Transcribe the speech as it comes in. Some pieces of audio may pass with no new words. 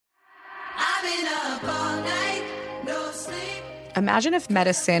Imagine if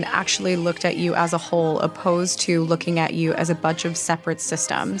medicine actually looked at you as a whole, opposed to looking at you as a bunch of separate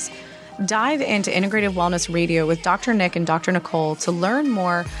systems. Dive into Integrative Wellness Radio with Dr. Nick and Dr. Nicole to learn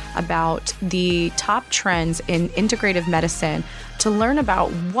more about the top trends in integrative medicine, to learn about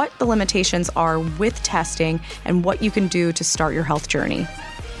what the limitations are with testing and what you can do to start your health journey.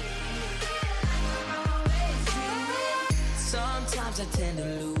 Sometimes I tend to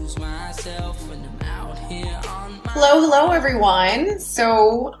lose myself when I'm out here on my Hello, everyone.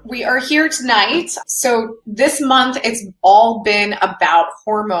 So we are here tonight. So this month, it's all been about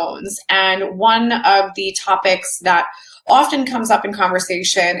hormones. And one of the topics that often comes up in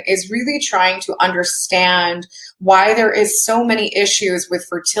conversation is really trying to understand why there is so many issues with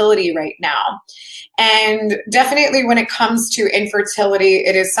fertility right now. And definitely when it comes to infertility,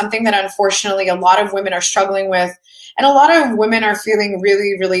 it is something that unfortunately a lot of women are struggling with, and a lot of women are feeling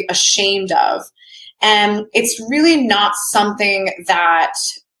really, really ashamed of. And it's really not something that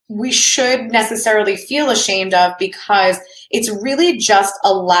we should necessarily feel ashamed of, because it's really just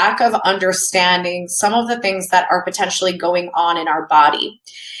a lack of understanding some of the things that are potentially going on in our body.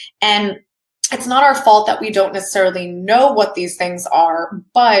 And it's not our fault that we don't necessarily know what these things are,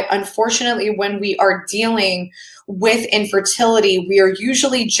 but unfortunately, when we are dealing with infertility, we are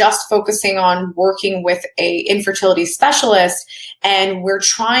usually just focusing on working with an infertility specialist, and we're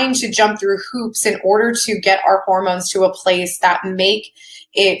trying to jump through hoops in order to get our hormones to a place that make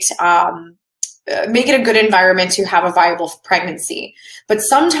it a good environment to have a viable pregnancy. But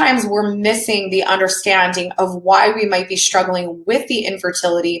sometimes we're missing the understanding of why we might be struggling with the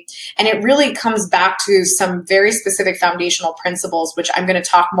infertility. And it really comes back to some very specific foundational principles, which I'm going to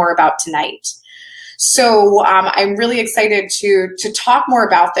talk more about tonight. So I'm really excited to talk more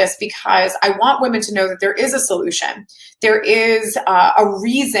about this, because I want women to know that there is a solution. There is a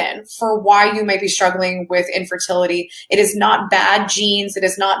reason for why you might be struggling with infertility. It is not bad genes. It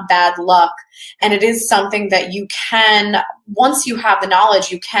is not bad luck. And it is something that you can, once you have the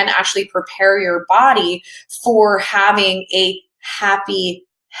knowledge, you can actually prepare your body for having a happy,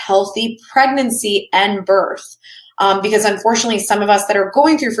 healthy pregnancy and birth. Because unfortunately, some of us that are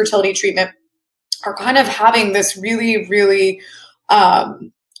going through fertility treatment are kind of having this really, really,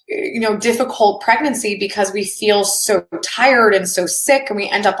 difficult pregnancy, because we feel so tired and so sick, and we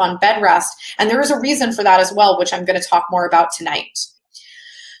end up on bed rest. And there is a reason for that as well, which I'm going to talk more about tonight.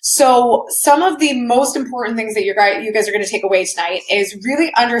 So some of the most important things that you guys are going to take away tonight is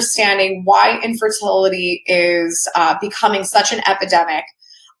really understanding why infertility is becoming such an epidemic.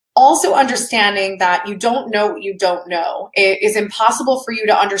 Also understanding that you don't know what you don't know. It is impossible for you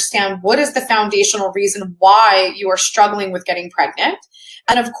to understand what is the foundational reason why you are struggling with getting pregnant.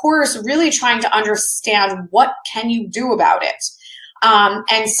 And of course, really trying to understand what can you do about it.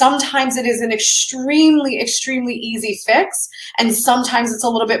 And sometimes it is an extremely, extremely easy fix. And sometimes it's a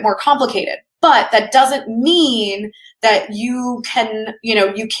little bit more complicated. But that doesn't mean that you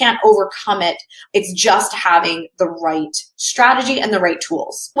can't overcome it. It's just having the right strategy and the right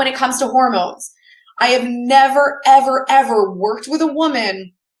tools. When it comes to hormones, I have never, ever, ever worked with a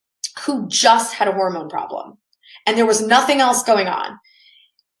woman who just had a hormone problem and there was nothing else going on.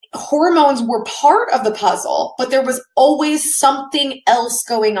 Hormones were part of the puzzle, but there was always something else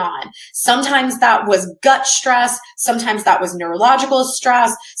going on. Sometimes that was gut stress. Sometimes that was neurological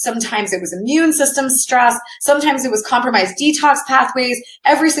stress. Sometimes it was immune system stress. Sometimes it was compromised detox pathways.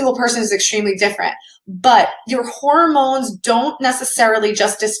 Every single person is extremely different, but your hormones don't necessarily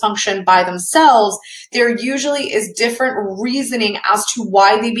just dysfunction by themselves. There usually is different reasoning as to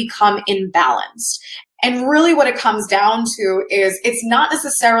why they become imbalanced. And really what it comes down to is it's not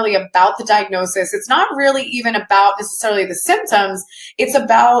necessarily about the diagnosis. It's not really even about necessarily the symptoms. It's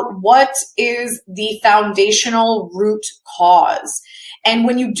about what is the foundational root cause. And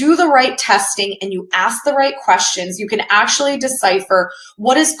when you do the right testing and you ask the right questions, you can actually decipher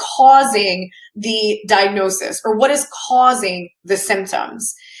what is causing the diagnosis or what is causing the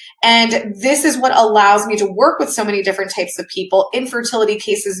symptoms. And this is what allows me to work with so many different types of people, infertility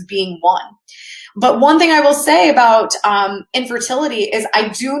cases being one. But one thing I will say about infertility is I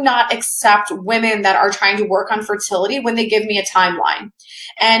do not accept women that are trying to work on fertility when they give me a timeline.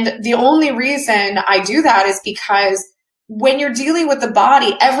 And the only reason I do that is because when you're dealing with the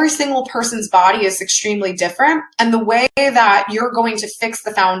body, every single person's body is extremely different. And the way that you're going to fix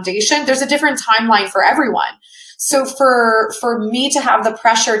the foundation, there's a different timeline for everyone. So for me to have the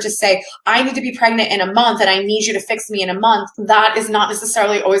pressure to say, I need to be pregnant in a month and I need you to fix me in a month, that is not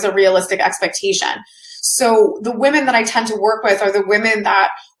necessarily always a realistic expectation. So the women that I tend to work with are the women that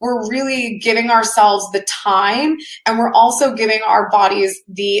we're really giving ourselves the time, and we're also giving our bodies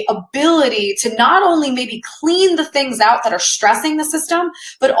the ability to not only maybe clean the things out that are stressing the system,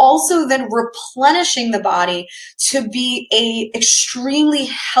 but also then replenishing the body to be a extremely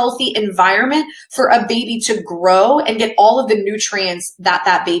healthy environment for a baby to grow and get all of the nutrients that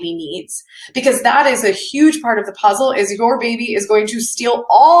that baby needs. Because that is a huge part of the puzzle, is your baby is going to steal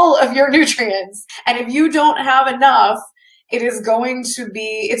all of your nutrients. And if you don't have enough, it's going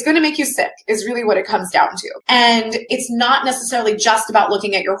to make you sick, is really what it comes down to. And it's not necessarily just about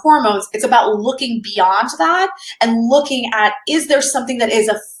looking at your hormones. It's about looking beyond that and looking at, is there something that is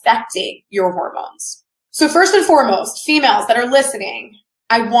affecting your hormones? So first and foremost, females that are listening,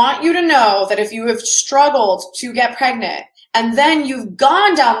 I want you to know that if you have struggled to get pregnant and then you've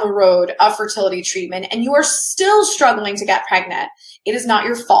gone down the road of fertility treatment and you are still struggling to get pregnant, it is not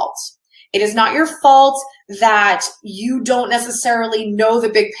your fault. It is not your fault that you don't necessarily know the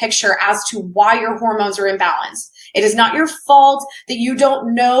big picture as to why your hormones are imbalanced. It is not your fault that you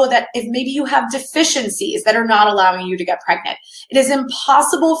don't know that if maybe you have deficiencies that are not allowing you to get pregnant. It is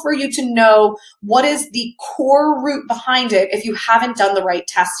impossible for you to know what is the core root behind it if you haven't done the right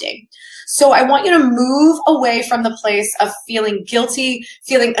testing. So I want you to move away from the place of feeling guilty,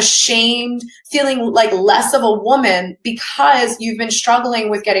 feeling ashamed, feeling like less of a woman because you've been struggling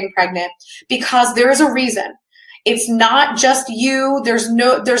with getting pregnant, because there is a reason. It's not just you. There's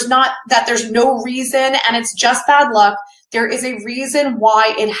no reason and it's just bad luck. There is a reason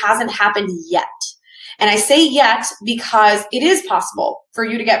why it hasn't happened yet. And I say yet because it is possible for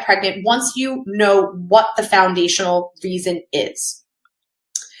you to get pregnant once you know what the foundational reason is.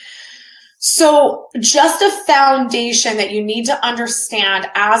 So just a foundation that you need to understand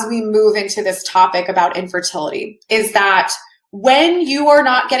as we move into this topic about infertility is that when you are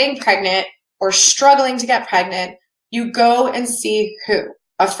not getting pregnant or struggling to get pregnant, you go and see who?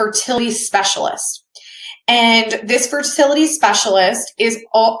 A fertility specialist. And this fertility specialist is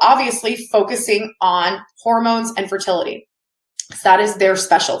obviously focusing on hormones and fertility. So that is their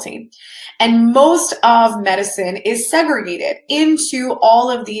specialty. And most of medicine is segregated into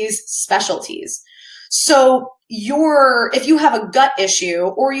all of these specialties. So if you have a gut issue,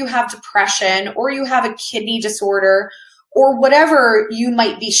 or you have depression, or you have a kidney disorder, or whatever you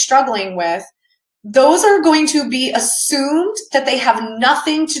might be struggling with, those are going to be assumed that they have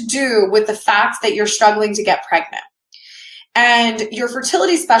nothing to do with the fact that you're struggling to get pregnant. And your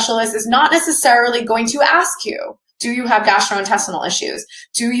fertility specialist is not necessarily going to ask you, do you have gastrointestinal issues?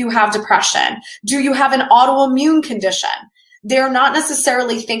 Do you have depression? Do you have an autoimmune condition? They're not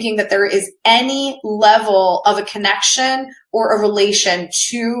necessarily thinking that there is any level of a connection or a relation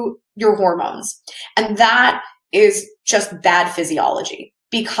to your hormones. And that is just bad physiology,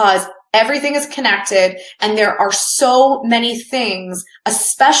 because everything is connected and there are so many things,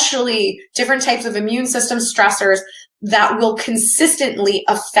 especially different types of immune system stressors, that will consistently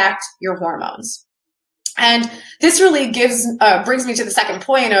affect your hormones. And this really brings me to the second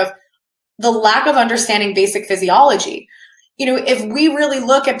point of the lack of understanding basic physiology. You know, if we really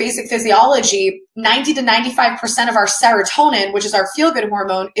look at basic physiology, 90 to 95% of our serotonin, which is our feel-good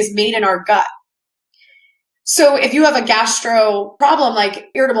hormone, is made in our gut. So if you have a gastro problem like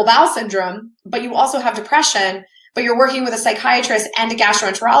irritable bowel syndrome, but you also have depression, but you're working with a psychiatrist and a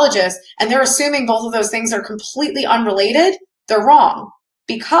gastroenterologist, and they're assuming both of those things are completely unrelated, they're wrong,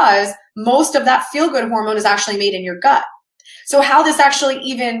 because most of that feel-good hormone is actually made in your gut. So how this actually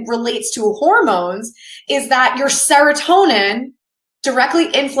even relates to hormones is that your serotonin directly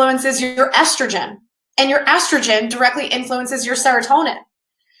influences your estrogen, and your estrogen directly influences your serotonin.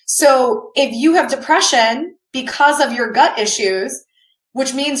 So if you have depression because of your gut issues,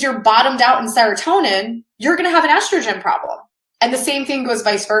 which means you're bottomed out in serotonin, you're going to have an estrogen problem. And the same thing goes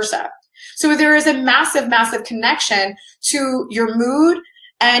vice versa. So there is a massive, massive connection to your mood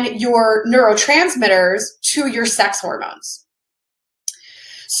and your neurotransmitters to your sex hormones.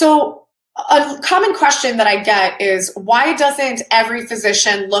 So a common question that I get is, why doesn't every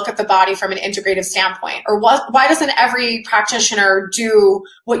physician look at the body from an integrative standpoint? Or why doesn't every practitioner do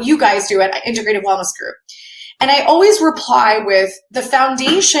what you guys do at Integrative Wellness Group? And I always reply with, the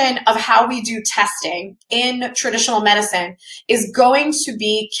foundation of how we do testing in traditional medicine is going to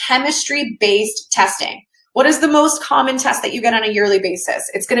be chemistry-based testing. What is the most common test that you get on a yearly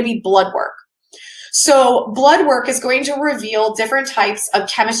basis? It's going to be blood work. So blood work is going to reveal different types of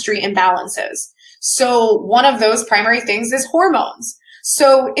chemistry imbalances. So one of those primary things is hormones.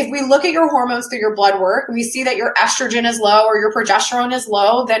 So if we look at your hormones through your blood work, and we see that your estrogen is low or your progesterone is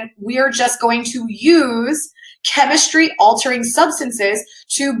low, then we are just going to use chemistry altering substances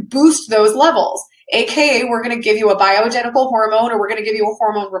to boost those levels. AKA we're going to give you a bioidentical hormone, or we're going to give you a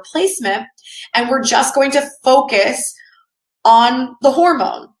hormone replacement, and we're just going to focus on the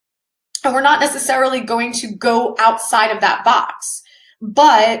hormone. And we're not necessarily going to go outside of that box.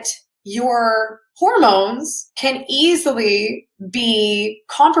 But your hormones can easily be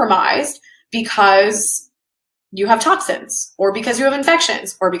compromised because you have toxins, or because you have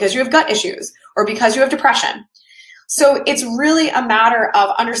infections, or because you have gut issues, or because you have depression. So it's really a matter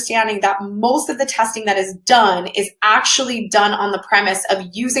of understanding that most of the testing that is done is actually done on the premise of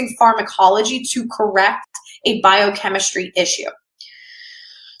using pharmacology to correct a biochemistry issue.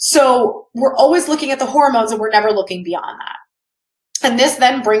 So we're always looking at the hormones and we're never looking beyond that. And this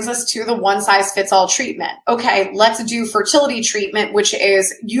then brings us to the one-size-fits-all treatment. Okay, let's do fertility treatment, which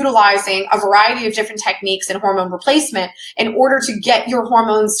is utilizing a variety of different techniques in hormone replacement in order to get your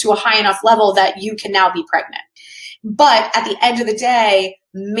hormones to a high enough level that you can now be pregnant. But at the end of the day,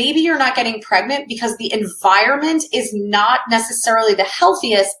 maybe you're not getting pregnant because the environment is not necessarily the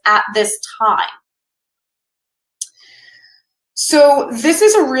healthiest at this time. So this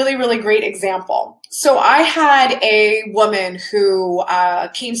is a really, really great example. So I had a woman who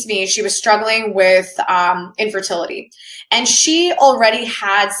came to me. She was struggling with infertility, and she already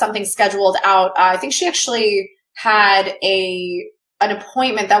had something scheduled out. I think she actually had an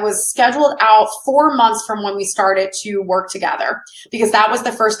appointment that was scheduled out 4 months from when we started to work together, because that was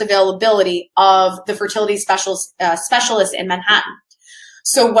the first availability of the fertility specialist in Manhattan.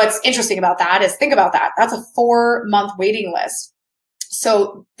 So what's interesting about that is, think about that. That's a 4-month waiting list.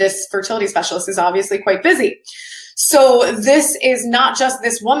 So this fertility specialist is obviously quite busy. So this is not just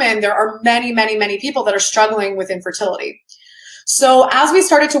this woman. There are many, many, many people that are struggling with infertility. So as we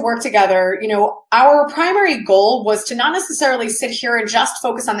started to work together, our primary goal was to not necessarily sit here and just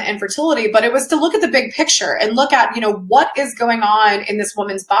focus on the infertility, but it was to look at the big picture and look at, what is going on in this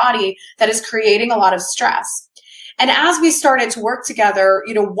woman's body that is creating a lot of stress. And as we started to work together,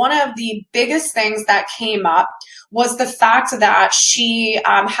 one of the biggest things that came up was the fact that she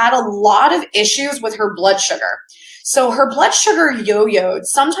had a lot of issues with her blood sugar. So her blood sugar yo-yoed.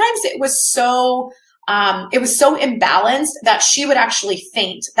 Sometimes it was so imbalanced that she would actually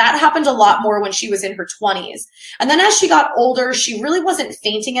faint. That happened a lot more when she was in her 20s. And then as she got older, she really wasn't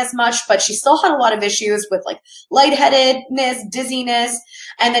fainting as much, but she still had a lot of issues with like lightheadedness, dizziness.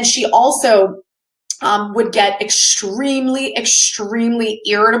 And then she also would get extremely, extremely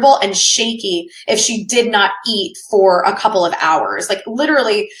irritable and shaky if she did not eat for a couple of hours. Like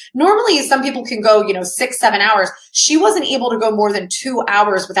literally, normally some people can go, 6-7 hours. She wasn't able to go more than 2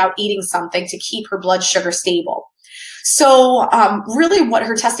 hours without eating something to keep her blood sugar stable. So really what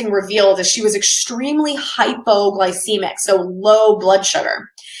her testing revealed is she was extremely hypoglycemic, so low blood sugar.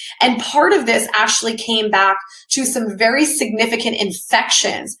 And part of this actually came back to some very significant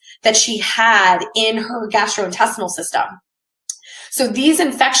infections that she had in her gastrointestinal system. So these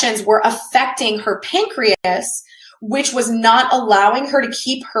infections were affecting her pancreas, which was not allowing her to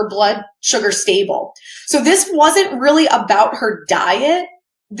keep her blood sugar stable. So this wasn't really about her diet.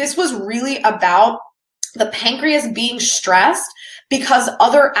 This was really about the pancreas being stressed because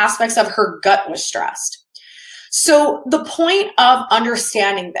other aspects of her gut was stressed. So the point of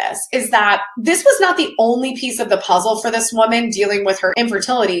understanding this is that this was not the only piece of the puzzle for this woman dealing with her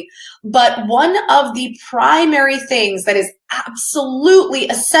infertility, but one of the primary things that is absolutely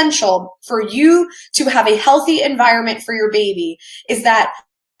essential for you to have a healthy environment for your baby is that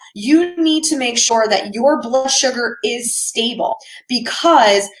you need to make sure that your blood sugar is stable,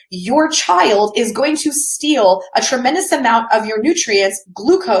 because your child is going to steal a tremendous amount of your nutrients,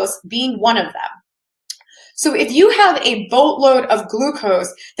 glucose being one of them. So if you have a boatload of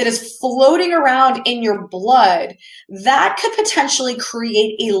glucose that is floating around in your blood, that could potentially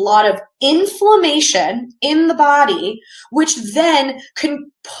create a lot of inflammation in the body, which then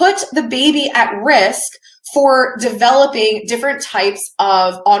can put the baby at risk for developing different types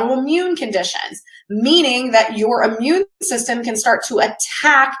of autoimmune conditions, meaning that your immune system can start to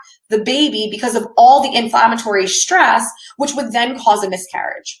attack the baby because of all the inflammatory stress, which would then cause a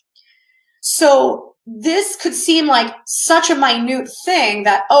miscarriage. So this could seem like such a minute thing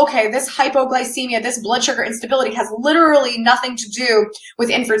that, okay, this hypoglycemia, this blood sugar instability has literally nothing to do with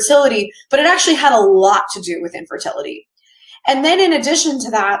infertility, but it actually had a lot to do with infertility. And then in addition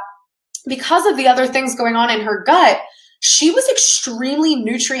to that, because of the other things going on in her gut, she was extremely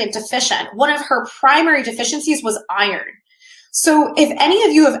nutrient deficient. One of her primary deficiencies was iron. So if any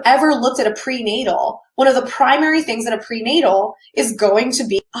of you have ever looked at a prenatal, one of the primary things in a prenatal is going to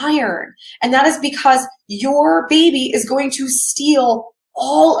be iron. And that is because your baby is going to steal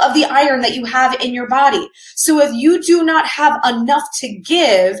all of the iron that you have in your body. So if you do not have enough to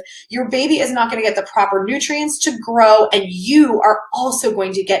give, your baby is not going to get the proper nutrients to grow, and you are also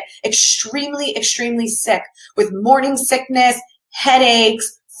going to get extremely, extremely sick with morning sickness,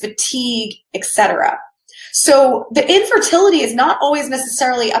 headaches, fatigue, etc. So the infertility is not always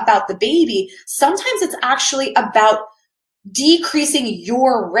necessarily about the baby. Sometimes it's actually about decreasing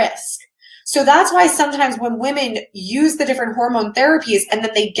your risk. So that's why sometimes when women use the different hormone therapies and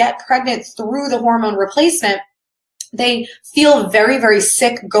then they get pregnant through the hormone replacement, they feel very, very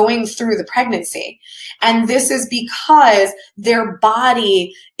sick going through the pregnancy. And this is because their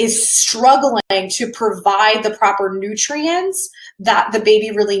body is struggling to provide the proper nutrients that the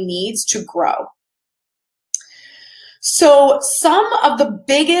baby really needs to grow. So some of the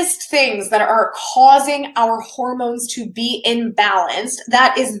biggest things that are causing our hormones to be imbalanced,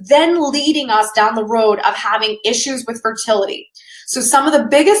 that is then leading us down the road of having issues with fertility. So some of the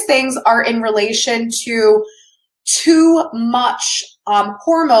biggest things are in relation to too much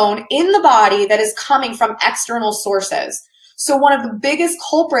hormone in the body that is coming from external sources. So one of the biggest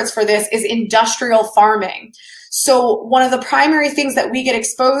culprits for this is industrial farming. So one of the primary things that we get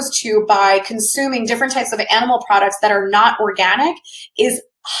exposed to by consuming different types of animal products that are not organic is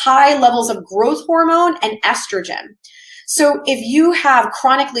high levels of growth hormone and estrogen. So if you have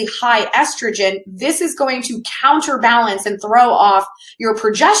chronically high estrogen, this is going to counterbalance and throw off your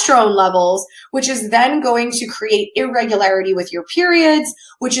progesterone levels, which is then going to create irregularity with your periods,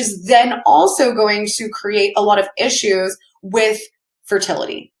 which is then also going to create a lot of issues with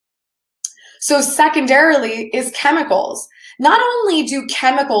fertility. So secondarily is chemicals. Not only do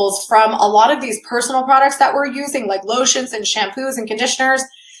chemicals from a lot of these personal products that we're using, like lotions and shampoos and conditioners,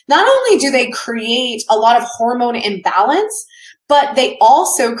 not only do they create a lot of hormone imbalance, but they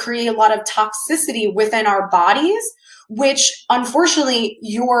also create a lot of toxicity within our bodies, which unfortunately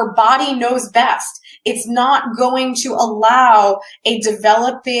your body knows best. It's not going to allow a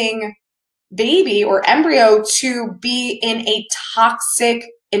developing baby or embryo to be in a toxic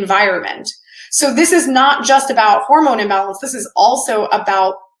environment. So this is not just about hormone imbalance. This is also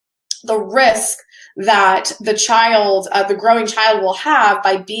about the risk that the child, the growing child, will have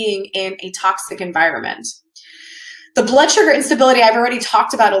by being in a toxic environment. The blood sugar instability I've already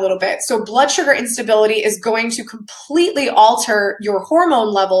talked about a little bit. So blood sugar instability is going to completely alter your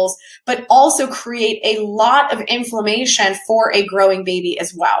hormone levels, but also create a lot of inflammation for a growing baby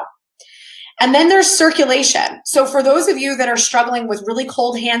as well. And then there's circulation. So for those of you that are struggling with really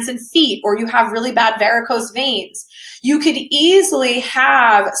cold hands and feet, or you have really bad varicose veins, you could easily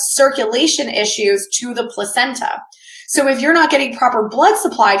have circulation issues to the placenta. So if you're not getting proper blood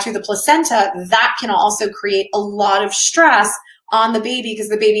supply to the placenta, that can also create a lot of stress on the baby because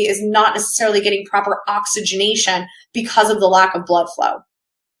the baby is not necessarily getting proper oxygenation because of the lack of blood flow.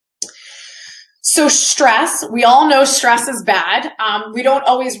 So stress, we all know stress is bad. We don't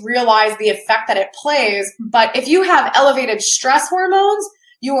always realize the effect that it plays, but if you have elevated stress hormones,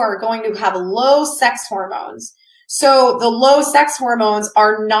 you are going to have low sex hormones. So the low sex hormones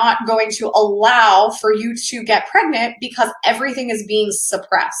are not going to allow for you to get pregnant because everything is being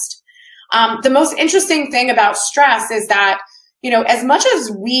suppressed. The most interesting thing about stress is that, you know, as much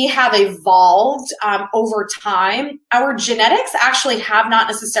as we have evolved over time, our genetics actually have not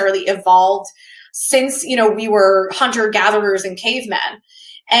necessarily evolved since, you know, we were hunter-gatherers and cavemen.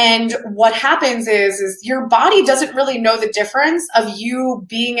 And what happens is your body doesn't really know the difference of you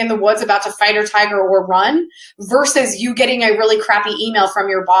being in the woods about to fight a tiger or run versus you getting a really crappy email from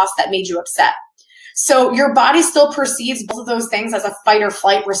your boss that made you upset. So your body still perceives both of those things as a fight or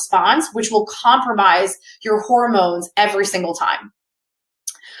flight response, which will compromise your hormones every single time.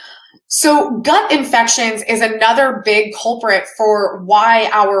 So gut infections is another big culprit for why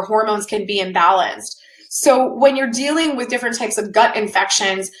our hormones can be imbalanced. So when you're dealing with different types of gut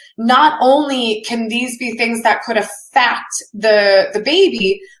infections, not only can these be things that could affect the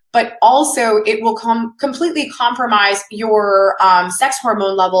baby, but also it will completely compromise your sex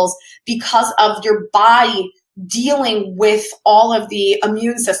hormone levels because of your body dealing with all of the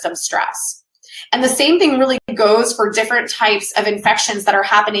immune system stress. And the same thing really goes for different types of infections that are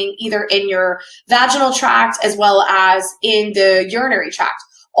happening either in your vaginal tract as well as in the urinary tract.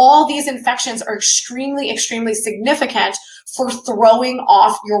 All these infections are extremely, extremely significant for throwing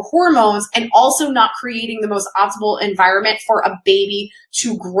off your hormones and also not creating the most optimal environment for a baby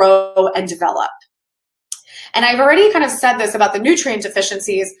to grow and develop. And I've already kind of said this about the nutrient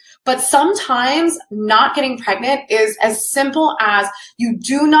deficiencies, but sometimes not getting pregnant is as simple as you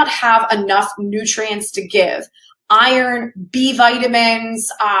do not have enough nutrients to give. Iron, B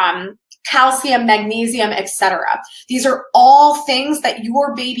vitamins, calcium, magnesium, etc. These are all things that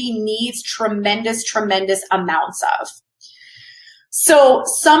your baby needs tremendous, tremendous amounts of. So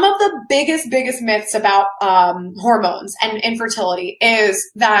some of the biggest myths about hormones and infertility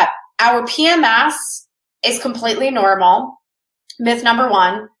is that our PMS is completely normal. Myth number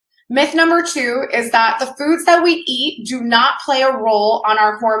one. Myth number two is that the foods that we eat do not play a role on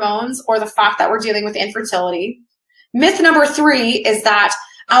our hormones or the fact that we're dealing with infertility. Myth number three is that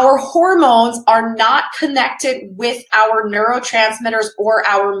our hormones are not connected with our neurotransmitters or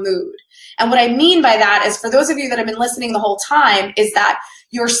our mood. And what I mean by that is, for those of you that have been listening the whole time, is that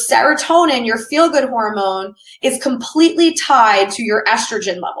your serotonin, your feel-good hormone, is completely tied to your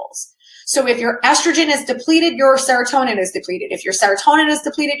estrogen levels. So if your estrogen is depleted, your serotonin is depleted. If your serotonin is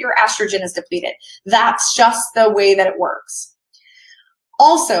depleted, your estrogen is depleted. That's just the way that it works.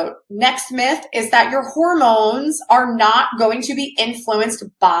 Also, next myth is that your hormones are not going to be influenced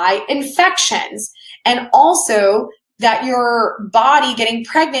by infections. And also that your body getting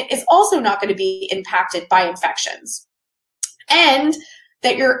pregnant is also not going to be impacted by infections. And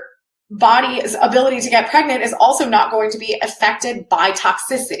that your body's ability to get pregnant is also not going to be affected by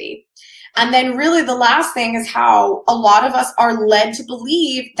toxicity. And then really the last thing is how a lot of us are led to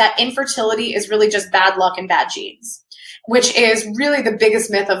believe that infertility is really just bad luck and bad genes, which is really the biggest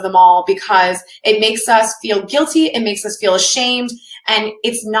myth of them all, because it makes us feel guilty, it makes us feel ashamed, and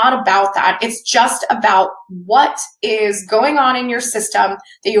it's not about that. It's just about what is going on in your system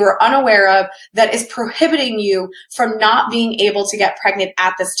that you are unaware of that is prohibiting you from not being able to get pregnant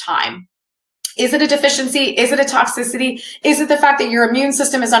at this time. Is it a deficiency? Is it a toxicity? Is it the fact that your immune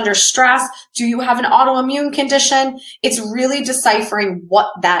system is under stress? Do you have an autoimmune condition? It's really deciphering what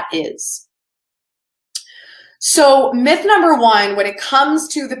that is. So myth number one, when it comes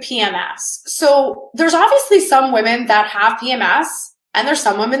to the PMS. So there's obviously some women that have PMS and there's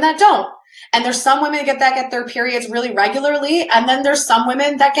some women that don't. And there's some women that get their periods really regularly. And then there's some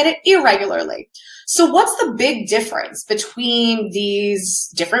women that get it irregularly. So what's the big difference between these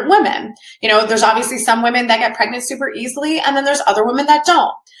different women? You know, there's obviously some women that get pregnant super easily, and then there's other women that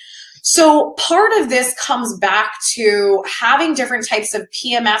don't. So part of this comes back to having different types of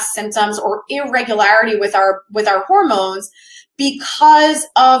PMS symptoms or irregularity with our hormones because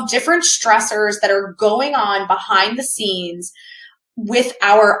of different stressors that are going on behind the scenes with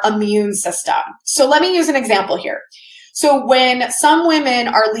our immune system. So let me use an example here. So when some women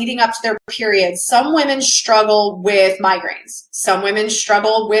are leading up to their periods, some women struggle with migraines. Some women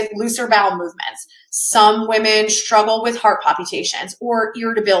struggle with looser bowel movements. Some women struggle with heart palpitations or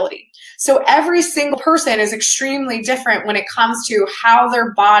irritability. So every single person is extremely different when it comes to how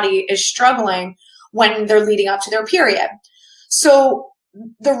their body is struggling when they're leading up to their period. So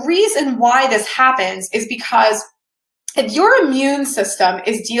the reason why this happens is because if your immune system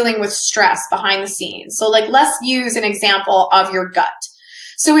is dealing with stress behind the scenes, so like let's use an example of your gut.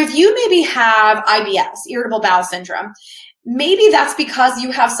 So if you maybe have IBS, irritable bowel syndrome, maybe that's because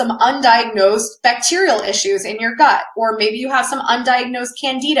you have some undiagnosed bacterial issues in your gut, or maybe you have some undiagnosed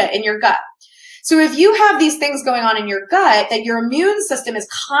candida in your gut. So if you have these things going on in your gut that your immune system is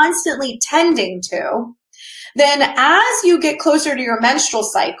constantly tending to, then as you get closer to your menstrual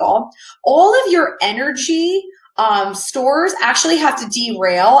cycle, all of your energy stores actually have to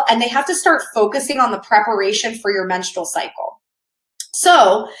derail, and they have to start focusing on the preparation for your menstrual cycle.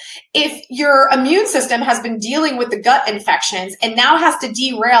 So if your immune system has been dealing with the gut infections and now has to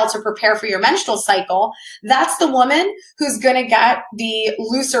derail to prepare for your menstrual cycle, that's the woman who's going to get the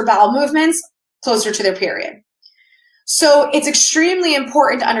looser bowel movements closer to their period. So it's extremely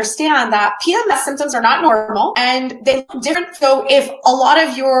important to understand that PMS symptoms are not normal and they look different. So if a lot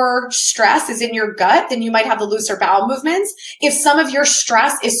of your stress is in your gut, then you might have the looser bowel movements. If some of your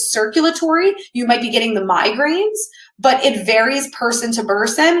stress is circulatory, you might be getting the migraines, but it varies person to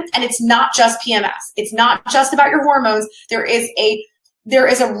person, and it's not just PMS. It's not just about your hormones. There is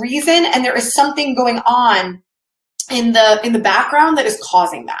a reason, and there is something going on in the background that is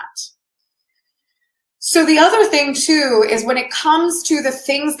causing that. So the other thing too is when it comes to the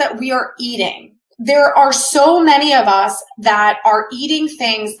things that we are eating, there are so many of us that are eating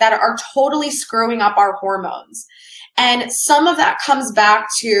things that are totally screwing up our hormones. And some of that comes back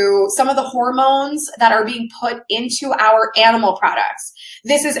to some of the hormones that are being put into our animal products.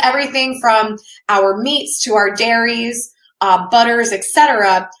 This is everything from our meats to our dairies, butters,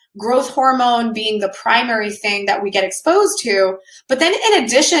 etc. Growth hormone being the primary thing that we get exposed to. But then in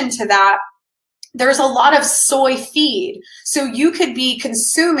addition to that, there's a lot of soy feed. So you could be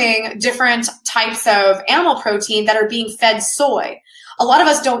consuming different types of animal protein that are being fed soy. A lot of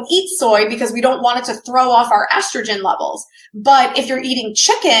us don't eat soy because we don't want it to throw off our estrogen levels. But if you're eating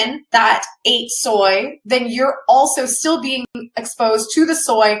chicken that ate soy, then you're also still being exposed to the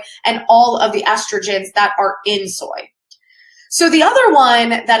soy and all of the estrogens that are in soy. So the other one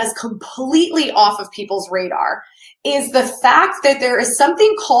that is completely off of people's radar is the fact that there is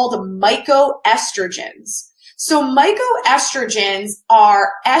something called mycoestrogens. So mycoestrogens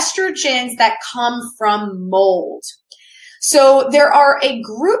are estrogens that come from mold. So there are a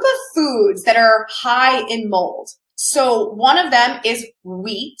group of foods that are high in mold. So one of them is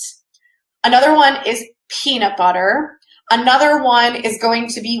wheat. Another one is peanut butter. Another one is going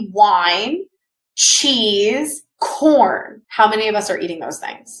to be wine, cheese, corn. How many of us are eating those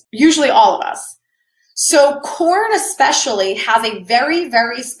things? Usually all of us. So corn especially has a very,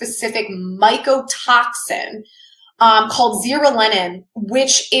 very specific mycotoxin called zearalenone,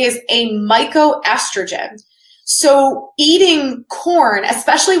 which is a mycoestrogen. So eating corn,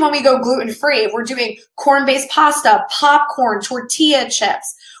 especially when we go gluten-free, if we're doing corn-based pasta, popcorn, tortilla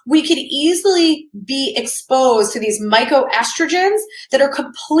chips, we could easily be exposed to these mycoestrogens that are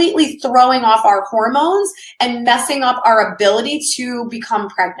completely throwing off our hormones and messing up our ability to become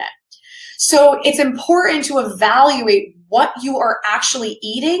pregnant. So it's important to evaluate what you are actually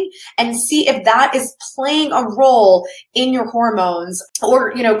eating and see if that is playing a role in your hormones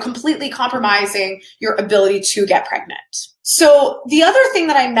or, completely compromising your ability to get pregnant. So the other thing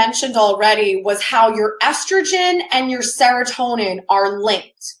that I mentioned already was how your estrogen and your serotonin are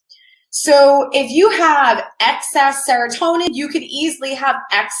linked. So if you have excess serotonin, you could easily have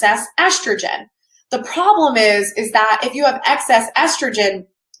excess estrogen. The problem is that if you have excess estrogen,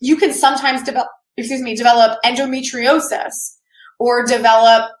 you can sometimes develop endometriosis or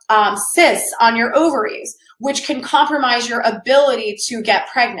develop cysts on your ovaries, which can compromise your ability to get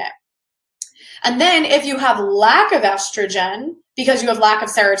pregnant. And then if you have lack of estrogen, because you have lack of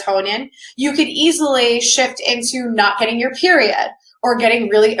serotonin, you could easily shift into not getting your period or getting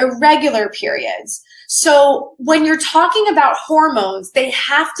really irregular periods. So when you're talking about hormones, they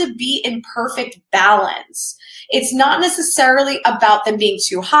have to be in perfect balance. It's not necessarily about them being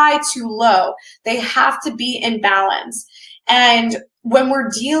too high, too low. They have to be in balance. And when we're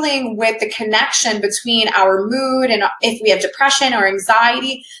dealing with the connection between our mood and if we have depression or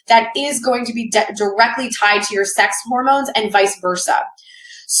anxiety, that is going to be directly tied to your sex hormones and vice versa.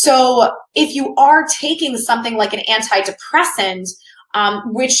 So if you are taking something like an antidepressant,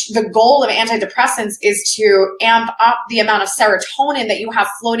 which the goal of antidepressants is to amp up the amount of serotonin that you have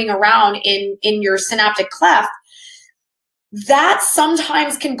floating around in your synaptic cleft, that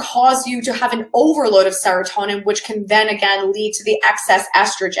sometimes can cause you to have an overload of serotonin, which can then again lead to the excess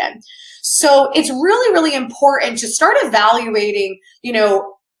estrogen. So it's really, really important to start evaluating,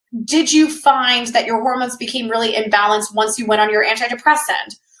 did you find that your hormones became really imbalanced once you went on your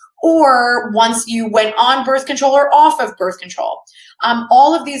antidepressant? Or once you went on birth control or off of birth control?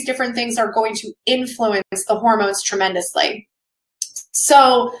 All of these different things are going to influence the hormones tremendously.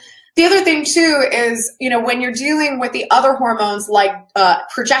 So the other thing too is, when you're dealing with the other hormones like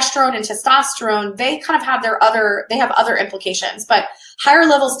progesterone and testosterone, they kind of have other implications, but higher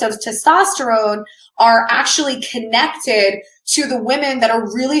levels of testosterone are actually connected to the women that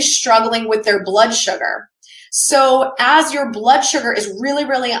are really struggling with their blood sugar. So as your blood sugar is really,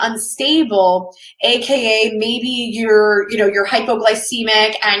 really unstable, AKA maybe you're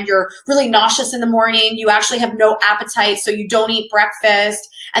hypoglycemic and you're really nauseous in the morning, you actually have no appetite, so you don't eat breakfast,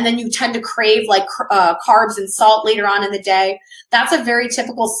 and then you tend to crave carbs and salt later on in the day. That's a very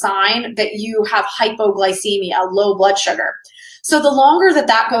typical sign that you have hypoglycemia, low blood sugar. So the longer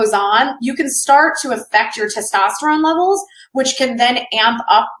that goes on, you can start to affect your testosterone levels, which can then amp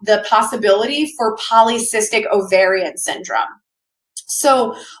up the possibility for polycystic ovarian syndrome.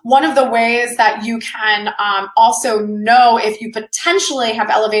 So one of the ways that you can also know if you potentially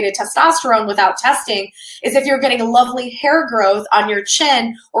have elevated testosterone without testing is if you're getting lovely hair growth on your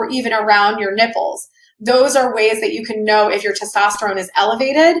chin or even around your nipples. Those are ways that you can know if your testosterone is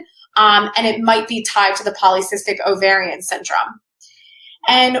elevated, and it might be tied to the polycystic ovarian syndrome.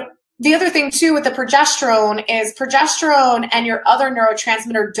 And the other thing too with the progesterone is progesterone and your other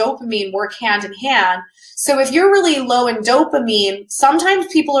neurotransmitter dopamine work hand in hand. So if you're really low in dopamine, sometimes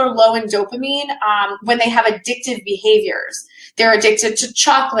people are low in dopamine when they have addictive behaviors. They're addicted to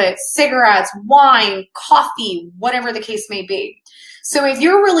chocolate, cigarettes, wine, coffee, whatever the case may be. So if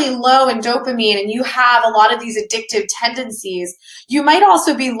you're really low in dopamine and you have a lot of these addictive tendencies, you might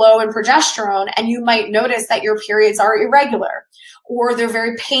also be low in progesterone, and you might notice that your periods are irregular, or they're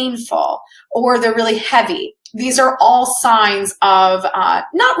very painful, or they're really heavy. These are all signs of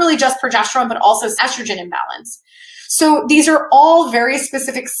not really just progesterone, but also estrogen imbalance. So these are all very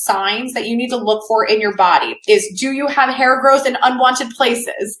specific signs that you need to look for in your body. Do you have hair growth in unwanted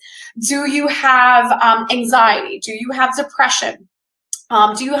places? Do you have anxiety? Do you have depression?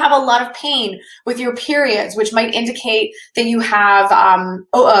 Do you have a lot of pain with your periods, which might indicate that you have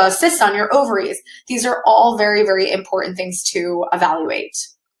cysts on your ovaries? These are all very, very important things to evaluate.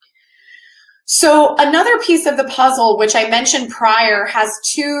 So another piece of the puzzle, which I mentioned prior, has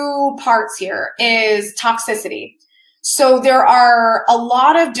two parts here, is toxicity. So there are a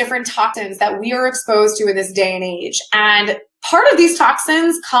lot of different toxins that we are exposed to in this day and age. And part of these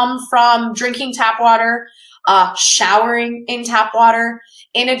toxins come from drinking tap water, showering in tap water,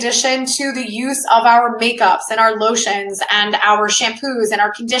 in addition to the use of our makeups and our lotions and our shampoos and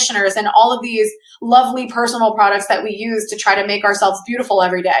our conditioners and all of these lovely personal products that we use to try to make ourselves beautiful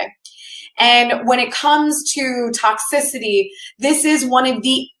every day. And when it comes to toxicity, this is one of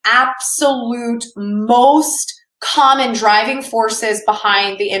the absolute most common driving forces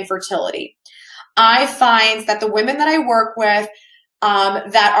behind the infertility. I find that the women that I work with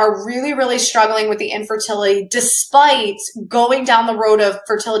that are really, really struggling with the infertility, despite going down the road of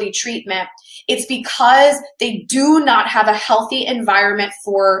fertility treatment, it's because they do not have a healthy environment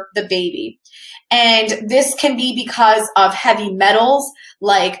for the baby. And this can be because of heavy metals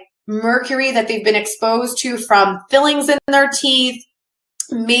like mercury that they've been exposed to from fillings in their teeth.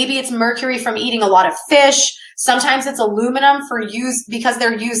 Maybe it's mercury from eating a lot of fish. Sometimes it's aluminum for use because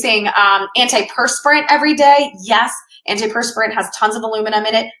they're using antiperspirant every day. Yes, antiperspirant has tons of aluminum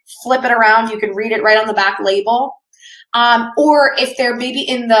in it. Flip it around. You can read it right on the back label. Or if they're maybe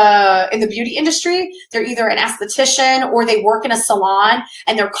in the beauty industry, they're either an esthetician or they work in a salon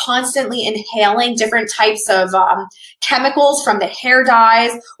and they're constantly inhaling different types of chemicals from the hair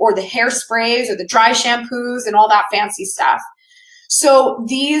dyes or the hairsprays or the dry shampoos and all that fancy stuff. So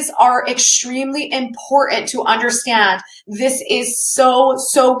these are extremely important to understand. This is so,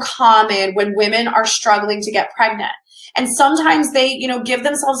 so common when women are struggling to get pregnant. And sometimes they, give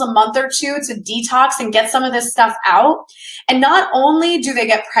themselves a month or two to detox and get some of this stuff out. And not only do they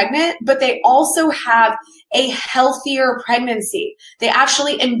get pregnant, but they also have a healthier pregnancy. They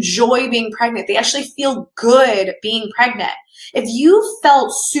actually enjoy being pregnant. They actually feel good being pregnant. If you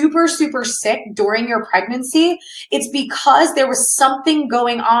felt super, super sick during your pregnancy, it's because there was something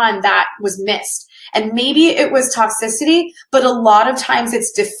going on that was missed. And maybe it was toxicity, but a lot of times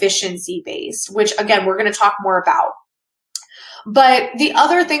it's deficiency based, which again, we're going to talk more about. But the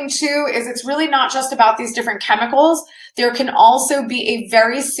other thing too is it's really not just about these different chemicals. There can also be a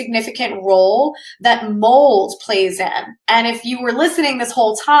very significant role that mold plays in. And if you were listening this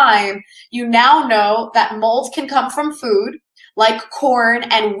whole time, you now know that mold can come from food like corn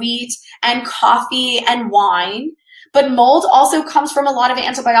and wheat and coffee and wine. But mold also comes from a lot of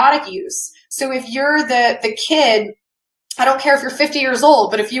antibiotic use. So if you're the kid, I don't care if you're 50 years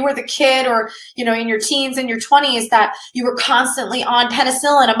old, but if you were the kid or, in your teens and your 20s that you were constantly on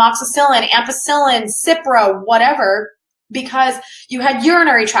penicillin, amoxicillin, ampicillin, Cipro, whatever, because you had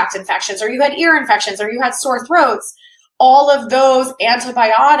urinary tract infections or you had ear infections or you had sore throats, all of those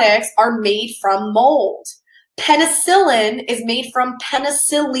antibiotics are made from mold. Penicillin is made from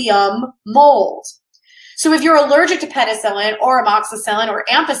Penicillium mold. So if you're allergic to penicillin or amoxicillin or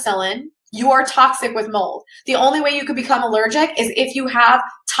ampicillin, you are toxic with mold. The only way you could become allergic is if you have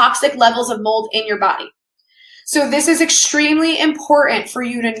toxic levels of mold in your body. So this is extremely important for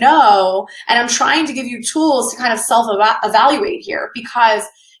you to know. And I'm trying to give you tools to kind of self-evaluate here because,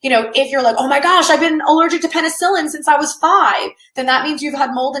 if you're like, oh my gosh, I've been allergic to penicillin since I was 5, then that means you've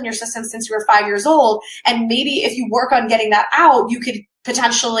had mold in your system since you were 5 years old. And maybe if you work on getting that out, you could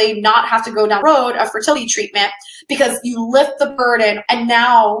potentially not have to go down the road of fertility treatment because you lift the burden and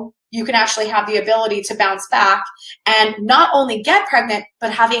now you can actually have the ability to bounce back and not only get pregnant,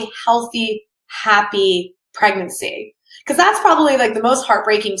 but have a healthy, happy pregnancy. Because that's probably like the most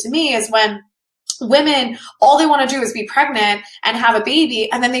heartbreaking to me is when women, all they want to do is be pregnant and have a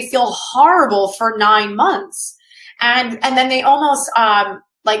baby, and then they feel horrible for 9 months. And then they almost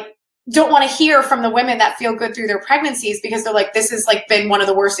don't want to hear from the women that feel good through their pregnancies because they're like, this has been one of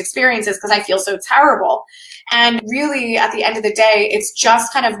the worst experiences because I feel so terrible. And really, at the end of the day, it's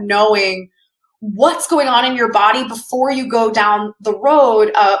just kind of knowing what's going on in your body before you go down the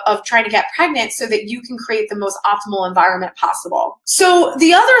road of trying to get pregnant so that you can create the most optimal environment possible. So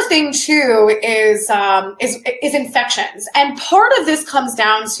the other thing too is infections. And part of this comes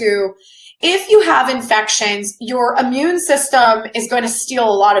down to if you have infections, your immune system is going to steal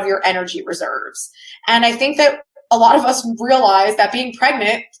a lot of your energy reserves. And I think that a lot of us realize that being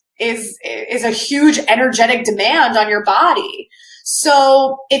pregnant is a huge energetic demand on your body.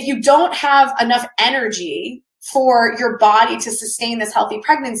 So if you don't have enough energy for your body to sustain this healthy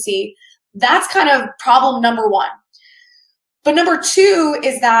pregnancy, that's kind of problem number one. But number two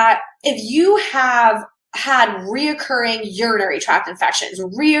is that if you have had reoccurring urinary tract infections,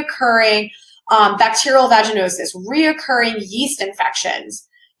 reoccurring bacterial vaginosis, reoccurring yeast infections,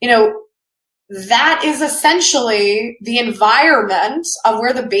 that is essentially the environment of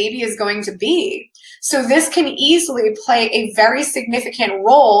where the baby is going to be. So this can easily play a very significant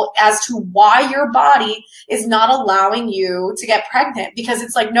role as to why your body is not allowing you to get pregnant, because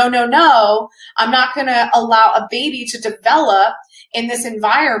it's like, no, I'm not going to allow a baby to develop in this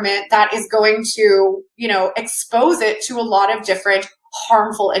environment that is going to, expose it to a lot of different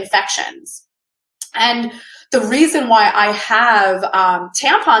harmful infections. And the reason why I have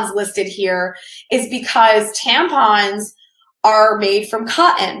tampons listed here is because tampons are made from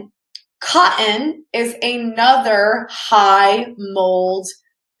cotton. Cotton is another high mold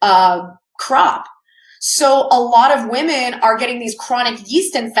crop. So a lot of women are getting these chronic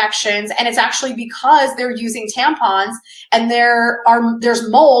yeast infections, and it's actually because they're using tampons and there's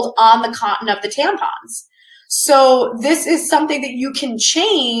mold on the cotton of the tampons. So this is something that you can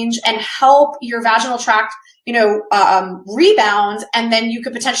change and help your vaginal tract, rebound, and then you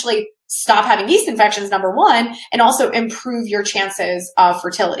could potentially stop having yeast infections, number one, and also improve your chances of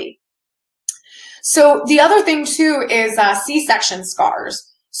fertility. So the other thing too is C-section scars.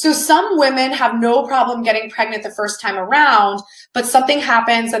 So some women have no problem getting pregnant the first time around, but something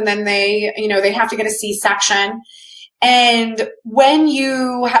happens and then they have to get a C-section. And when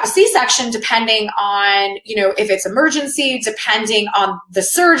you have a C-section, depending on, if it's emergency, depending on the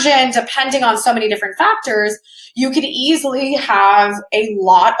surgeon, depending on so many different factors, you could easily have a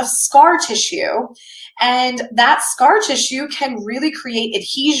lot of scar tissue. And that scar tissue can really create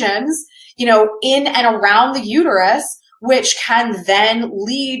adhesions, in and around the uterus, which can then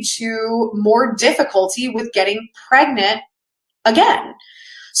lead to more difficulty with getting pregnant again.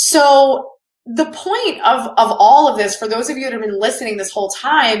 So the point of all of this, for those of you that have been listening this whole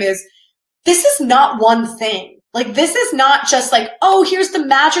time, is this is not one thing. Like, this is not just like, oh, here's the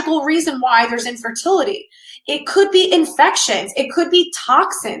magical reason why there's infertility. It could be infections. It could be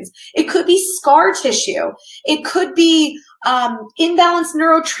toxins. It could be scar tissue. It could be imbalanced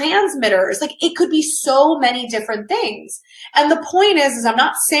neurotransmitters. Like, it could be so many different things. And the point is I'm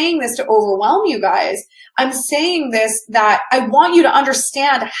not saying this to overwhelm you guys. I'm saying this that I want you to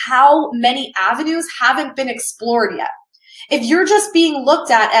understand how many avenues haven't been explored yet. If you're just being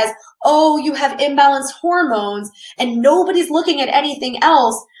looked at as, oh, you have imbalanced hormones and nobody's looking at anything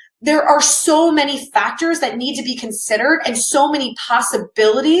else, there are so many factors that need to be considered and so many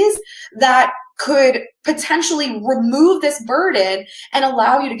possibilities that could potentially remove this burden and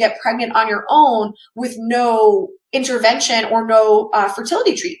allow you to get pregnant on your own with no intervention or no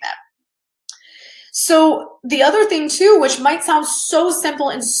fertility treatment. So the other thing too, which might sound so simple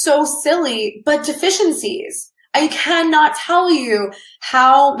and so silly, but deficiencies. I cannot tell you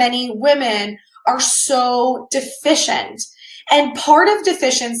how many women are so deficient. And part of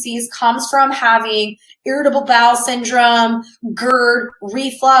deficiencies comes from having irritable bowel syndrome, GERD,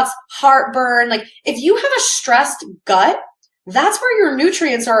 reflux, heartburn. Like, if you have a stressed gut, that's where your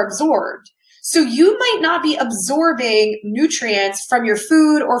nutrients are absorbed. So you might not be absorbing nutrients from your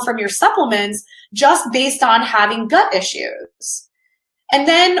food or from your supplements just based on having gut issues. And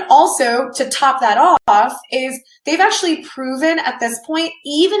then also, to top that off, is they've actually proven at this point,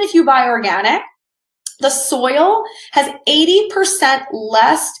 even if you buy organic, the soil has 80%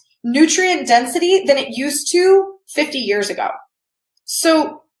 less nutrient density than it used to 50 years ago.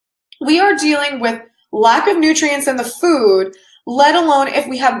 So we are dealing with lack of nutrients in the food, let alone if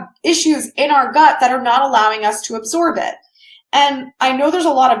we have issues in our gut that are not allowing us to absorb it. And I know there's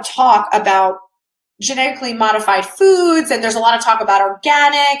a lot of talk about genetically modified foods, and there's a lot of talk about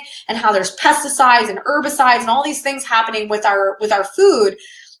organic and how there's pesticides and herbicides and all these things happening with our food.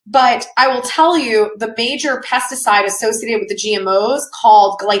 But I will tell you, the major pesticide associated with the GMOs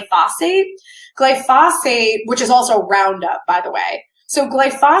called glyphosate, which is also Roundup, by the way. So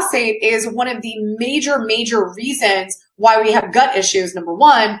glyphosate is one of the major reasons why we have gut issues, number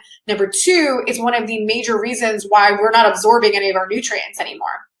one. Number two, it's one of the major reasons why we're not absorbing any of our nutrients anymore.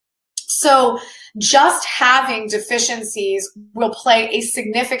 So just having deficiencies will play a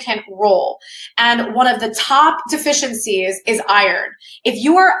significant role. And one of the top deficiencies is iron. If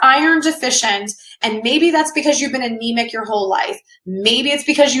you are iron deficient, and maybe that's because you've been anemic your whole life, maybe it's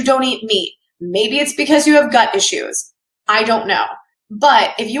because you don't eat meat, maybe it's because you have gut issues, I don't know.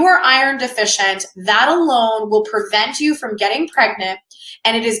 But if you are iron deficient, that alone will prevent you from getting pregnant.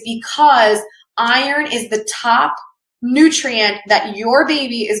 And it is because iron is the top nutrient that your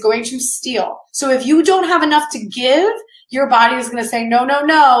baby is going to steal. So if you don't have enough to give, your body is going to say, no, no,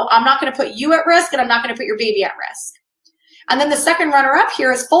 no, I'm not going to put you at risk and I'm not going to put your baby at risk. And then the second runner up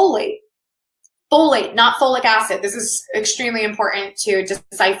here is folate. Folate, not folic acid. This is extremely important to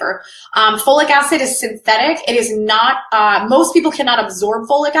decipher. Folic acid is synthetic. It is not, most people cannot absorb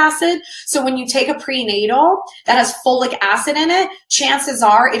folic acid. So when you take a prenatal that has folic acid in it, chances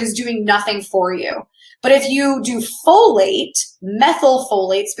are it is doing nothing for you. But if you do folate,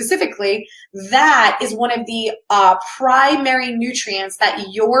 methylfolate specifically, that is one of the primary nutrients that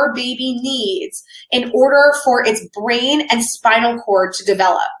your baby needs in order for its brain and spinal cord to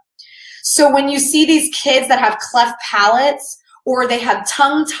develop. So when you see these kids that have cleft palates or they have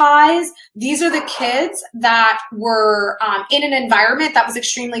tongue ties, these are the kids that were in an environment that was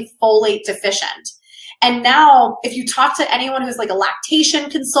extremely folate deficient. And now if you talk to anyone who's like a lactation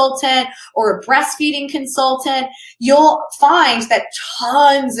consultant or a breastfeeding consultant, you'll find that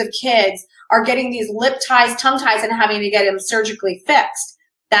tons of kids are getting these lip ties, tongue ties, and having to get them surgically fixed.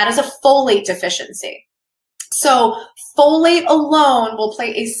 That is a folate deficiency. So folate alone will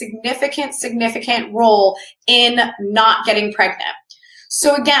play a significant role in not getting pregnant.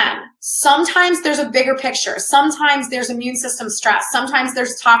 So again, sometimes there's a bigger picture. Sometimes there's immune system stress. Sometimes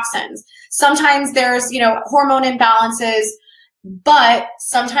there's toxins. Sometimes there's, hormone imbalances, but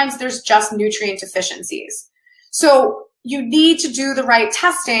sometimes there's just nutrient deficiencies. So you need to do the right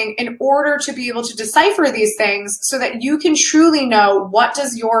testing in order to be able to decipher these things so that you can truly know what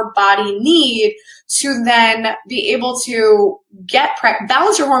does your body need to then be able to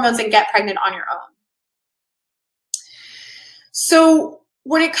balance your hormones and get pregnant on your own. So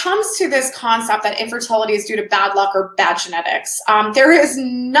when it comes to this concept that infertility is due to bad luck or bad genetics, there is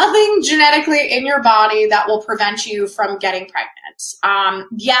nothing genetically in your body that will prevent you from getting pregnant.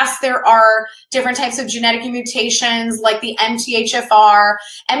 Yes, there are different types of genetic mutations like the MTHFR.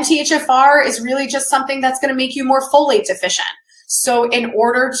 MTHFR is really just something that's going to make you more folate deficient. So in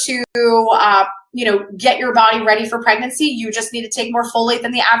order to, get your body ready for pregnancy, you just need to take more folate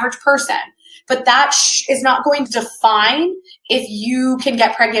than the average person. But that is not going to define if you can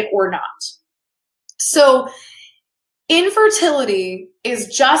get pregnant or not. So infertility is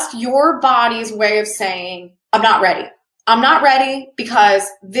just your body's way of saying, I'm not ready. I'm not ready because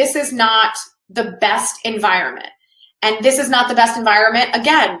this is not the best environment. And this is not the best environment,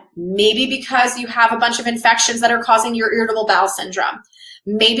 again, maybe because you have a bunch of infections that are causing your irritable bowel syndrome.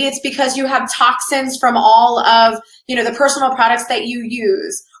 Maybe it's because you have toxins from all of, the personal products that you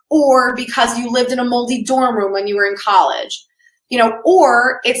use, or because you lived in a moldy dorm room when you were in college,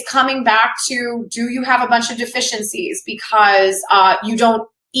 or it's coming back to, do you have a bunch of deficiencies because you don't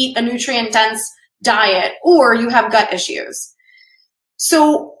eat a nutrient-dense diet, or you have gut issues.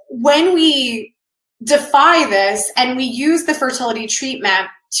 So when we defy this and we use the fertility treatment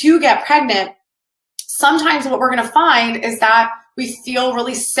to get pregnant, sometimes what we're going to find is that we feel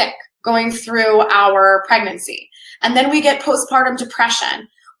really sick going through our pregnancy. And then we get postpartum depression.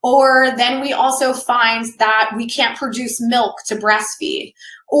 Or then we also find that we can't produce milk to breastfeed.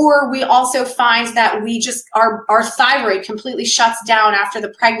 Or we also find that we just, our thyroid completely shuts down after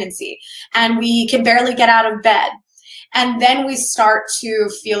the pregnancy and we can barely get out of bed. And then we start to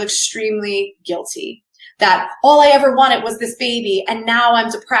feel extremely guilty that all I ever wanted was this baby and now I'm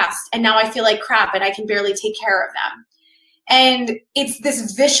depressed and now I feel like crap and I can barely take care of them. And it's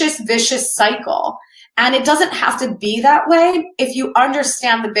this vicious cycle. And it doesn't have to be that way if you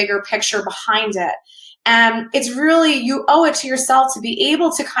understand the bigger picture behind it. And it's really, you owe it to yourself to be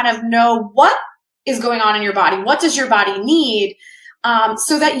able to kind of know what is going on in your body. What does your body need?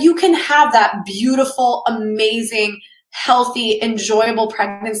 So that you can have that beautiful, amazing, healthy, enjoyable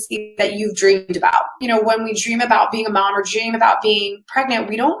pregnancy that you've dreamed about. When we dream about being a mom or dream about being pregnant,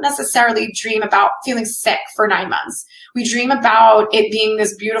 we don't necessarily dream about feeling sick for 9 months. We dream about it being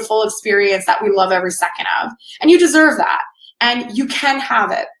this beautiful experience that we love every second of. And you deserve that. And you can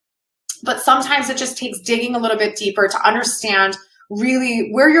have it. But sometimes it just takes digging a little bit deeper to understand really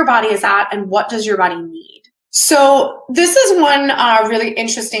where your body is at and what does your body need. So this is one really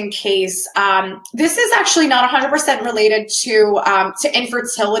interesting case. This is actually not 100% related to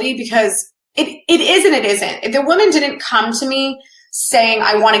infertility because it is and it isn't. The woman didn't come to me saying,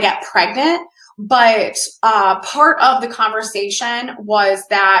 I want to get pregnant, but part of the conversation was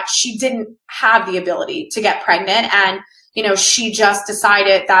that she didn't have the ability to get pregnant and, she just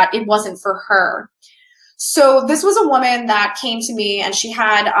decided that it wasn't for her. So this was a woman that came to me and she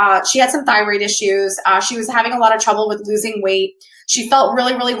had some thyroid issues. She was having a lot of trouble with losing weight. She felt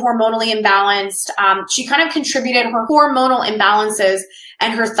really, really hormonally imbalanced. She kind of contributed her hormonal imbalances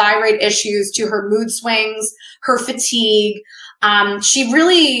and her thyroid issues to her mood swings, her fatigue. She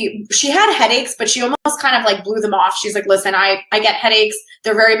had headaches, but she almost kind of like blew them off. She's like, listen, I get headaches.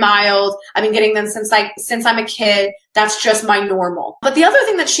 They're very mild. I've been getting them since I'm a kid. That's just my normal. But the other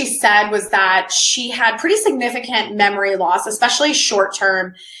thing that she said was that she had pretty significant memory loss, especially short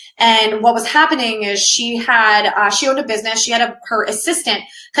term. And what was happening is she owned a business. She had her assistant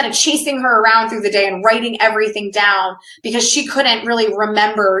kind of chasing her around through the day and writing everything down because she couldn't really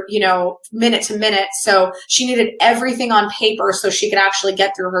remember, minute to minute. So she needed everything on paper so she could actually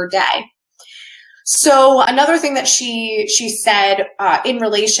get through her day. So another thing that she said in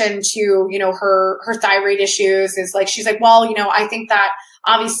relation to, her thyroid issues is like, she's like, well, I think that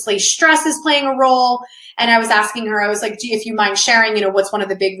obviously stress is playing a role. And I was asking her, I was like, if you mind sharing, what's one of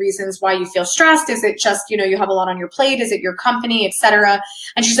the big reasons why you feel stressed? Is it just, you have a lot on your plate? Is it your company, et cetera?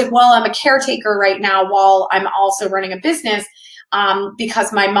 And she's like, well, I'm a caretaker right now while I'm also running a business.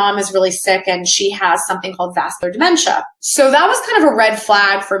 Because my mom is really sick and she has something called vascular dementia. So that was kind of a red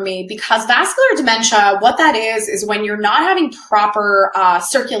flag for me because vascular dementia, what that is when you're not having proper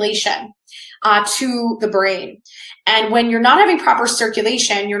circulation to the brain. And when you're not having proper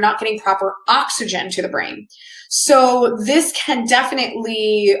circulation, you're not getting proper oxygen to the brain. So this can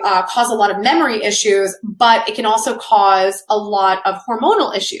definitely cause a lot of memory issues, but it can also cause a lot of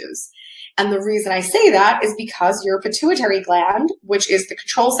hormonal issues. And the reason I say that is because your pituitary gland, which is the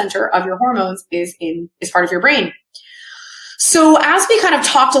control center of your hormones, is part of your brain. So as we kind of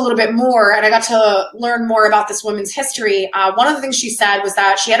talked a little bit more and I got to learn more about this woman's history, one of the things she said was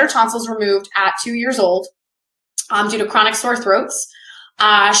that she had her tonsils removed at 2 years old due to chronic sore throats.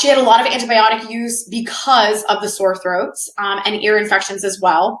 She had a lot of antibiotic use because of the sore throats and ear infections as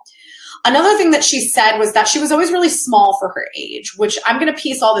well. Another thing that she said was that she was always really small for her age, which I'm going to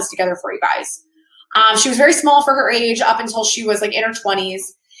piece all this together for you guys. She was very small for her age up until she was like in her 20s.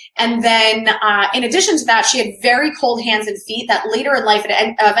 And then in addition to that, she had very cold hands and feet that later in life it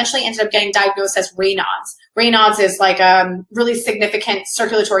eventually ended up getting diagnosed as Raynaud's. Raynaud's is like really significant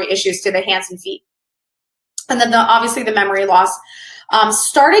circulatory issues to the hands and feet. And then obviously the memory loss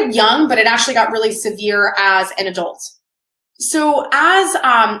started young, but it actually got really severe as an adult. So as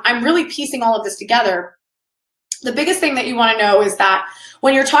I'm really piecing all of this together, the biggest thing that you want to know is that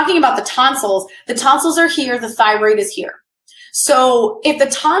when you're talking about the tonsils are here, the thyroid is here. So if the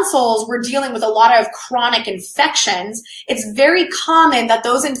tonsils were dealing with a lot of chronic infections, it's very common that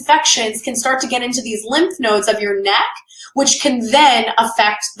those infections can start to get into these lymph nodes of your neck, which can then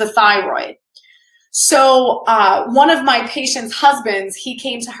affect the thyroid. So one of my patient's husbands, he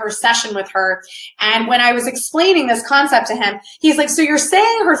came to her session with her. And when I was explaining this concept to him, he's like, so you're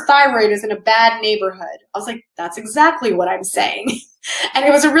saying her thyroid is in a bad neighborhood? I was like, that's exactly what I'm saying. And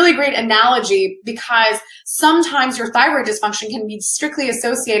it was a really great analogy because sometimes your thyroid dysfunction can be strictly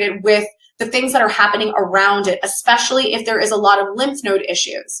associated with the things that are happening around it, especially if there is a lot of lymph node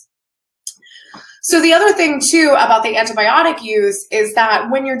issues. So the other thing too about the antibiotic use is that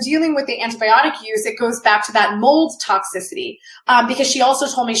when you're dealing with the antibiotic use, it goes back to that mold toxicity because she also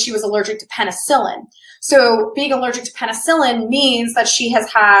told me she was allergic to penicillin. So being allergic to penicillin means that she has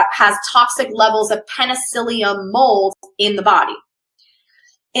toxic levels of penicillium mold in the body.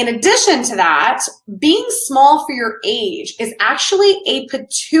 In addition to that, being small for your age is actually a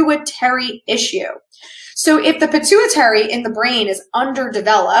pituitary issue. So if the pituitary in the brain is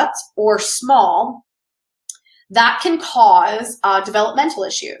underdeveloped or small, that can cause developmental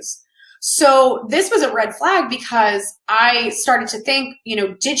issues. So this was a red flag because I started to think,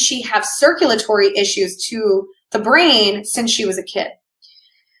 did she have circulatory issues to the brain since she was a kid?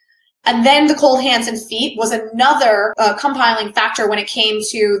 And then the cold hands and feet was another compiling factor when it came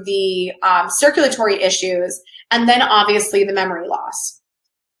to the circulatory issues, and then obviously the memory loss.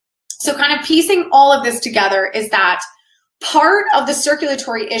 So kind of piecing all of this together is that part of the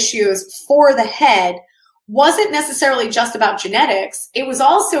circulatory issues for the head wasn't necessarily just about genetics. It was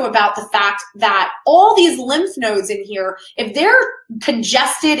also about the fact that all these lymph nodes in here, if they're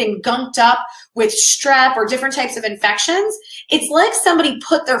congested and gunked up with strep or different types of infections, it's like somebody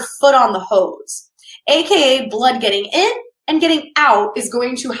put their foot on the hose, aka blood getting in and getting out is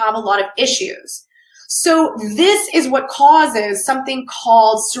going to have a lot of issues. So this is what causes something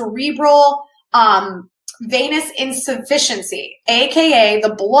called cerebral venous insufficiency, aka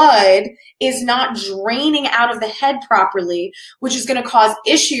the blood is not draining out of the head properly, which is going to cause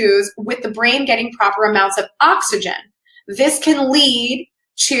issues with the brain getting proper amounts of oxygen. This can lead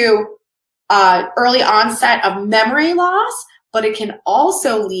to early onset of memory loss, but it can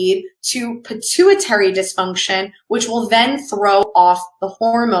also lead to pituitary dysfunction, which will then throw off the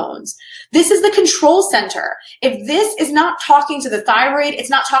hormones. This is the control center. If this is not talking to the thyroid, it's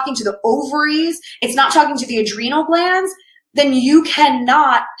not talking to the ovaries, it's not talking to the adrenal glands, then you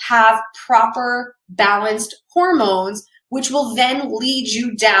cannot have proper balanced hormones, which will then lead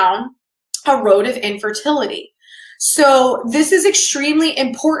you down a road of infertility. So this is extremely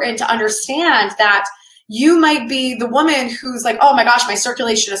important to understand that you might be the woman who's like, oh my gosh, my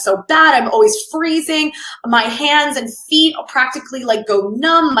circulation is so bad. I'm always freezing. My hands and feet practically like go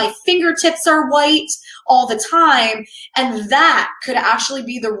numb. My fingertips are white all the time. And that could actually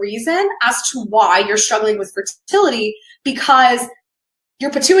be the reason as to why you're struggling with fertility, because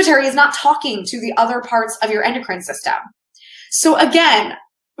your pituitary is not talking to the other parts of your endocrine system. So again,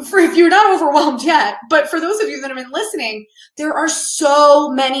 if you're not overwhelmed yet, but for those of you that have been listening, there are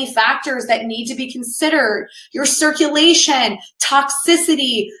so many factors that need to be considered. Your circulation,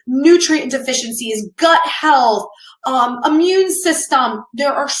 toxicity, nutrient deficiencies, gut health, immune system.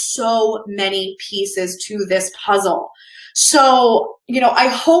 There are so many pieces to this puzzle. So, I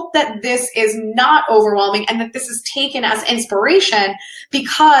hope that this is not overwhelming and that this is taken as inspiration,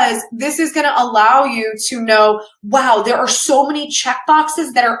 because this is going to allow you to know, wow, there are so many check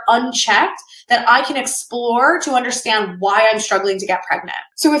boxes that are unchecked that I can explore to understand why I'm struggling to get pregnant.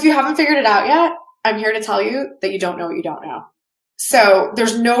 So if you haven't figured it out yet, I'm here to tell you that you don't know what you don't know. So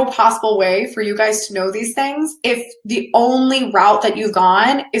there's no possible way for you guys to know these things if the only route that you've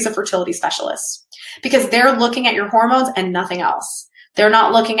gone is a fertility specialist, because they're looking at your hormones and nothing else. They're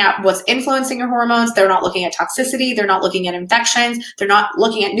not looking at what's influencing your hormones. They're not looking at toxicity. They're not looking at infections. They're not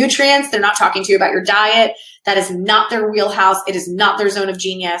looking at nutrients. They're not talking to you about your diet. That is not their wheelhouse. It is not their zone of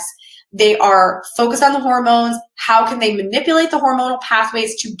genius. They are focused on the hormones. How can they manipulate the hormonal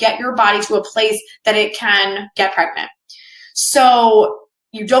pathways to get your body to a place that it can get pregnant? So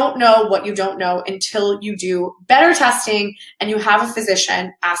you don't know what you don't know until you do better testing and you have a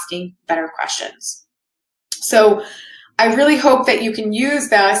physician asking better questions. So I really hope that you can use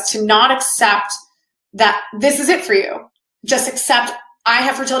this to not accept that this is it for you. Just accept, I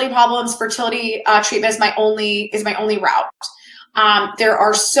have fertility problems. Fertility treatment is my only route. There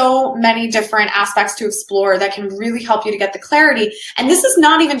are so many different aspects to explore that can really help you to get the clarity. And this is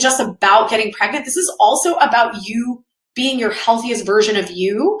not even just about getting pregnant. This is also about you being your healthiest version of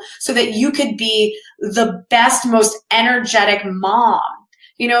you so that you could be the best, most energetic mom.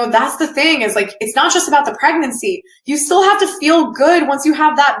 That's the thing, is like, it's not just about the pregnancy. You still have to feel good once you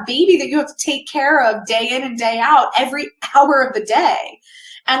have that baby that you have to take care of day in and day out, every hour of the day.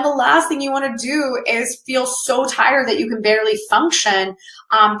 And the last thing you want to do is feel so tired that you can barely function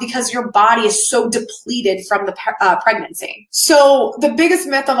because your body is so depleted from the pregnancy. So the biggest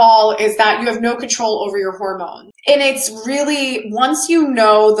myth of all is that you have no control over your hormones. And it's really, once you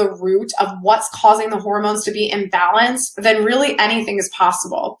know the root of what's causing the hormones to be imbalanced, then really anything is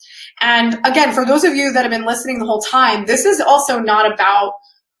possible. And again, for those of you that have been listening the whole time, this is also not about,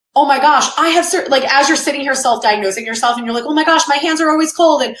 oh my gosh, I have as you're sitting here self-diagnosing yourself and you're like, oh my gosh, my hands are always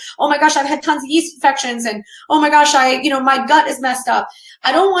cold. And oh my gosh, I've had tons of yeast infections. And oh my gosh, my gut is messed up.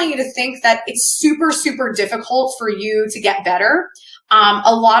 I don't want you to think that it's super, super difficult for you to get better.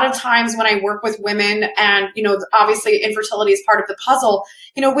 A lot of times when I work with women and, obviously infertility is part of the puzzle,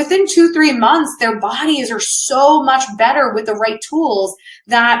 within 2-3 months, their bodies are so much better with the right tools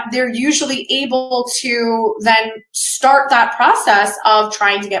that they're usually able to then start that process of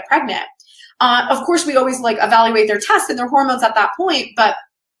trying to get pregnant. Of course, we always evaluate their tests and their hormones at that point, but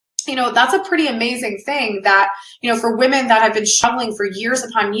that's a pretty amazing thing that, for women that have been struggling for years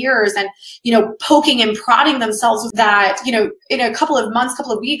upon years and, poking and prodding themselves that, in a couple of months,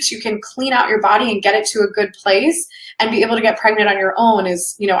 couple of weeks, you can clean out your body and get it to a good place and be able to get pregnant on your own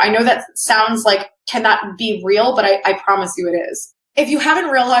is, I know that sounds like, can that be real? But I promise you it is. If you haven't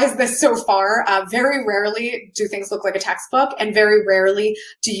realized this so far, very rarely do things look like a textbook, and very rarely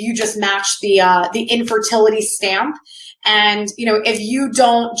do you just match the infertility stamp. And, if you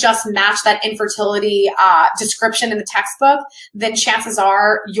don't just match that infertility description in the textbook, then chances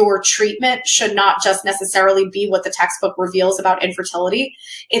are your treatment should not just necessarily be what the textbook reveals about infertility.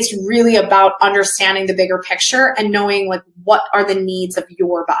 It's really about understanding the bigger picture and knowing what are the needs of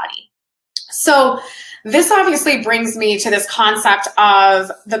your body. So this obviously brings me to this concept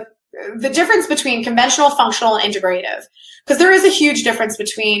of the difference between conventional, functional, and integrative, because there is a huge difference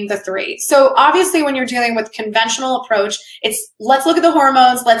between the three. So obviously when you're dealing with conventional approach, it's let's look at the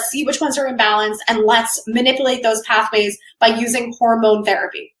hormones, let's see which ones are imbalanced, and let's manipulate those pathways by using hormone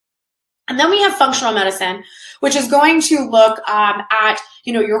therapy. And then we have functional medicine, which is going to look at,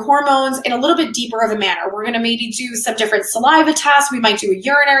 your hormones in a little bit deeper of a manner. We're going to maybe do some different saliva tests. We might do a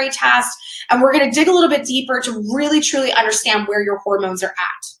urinary test, and we're going to dig a little bit deeper to really, truly understand where your hormones are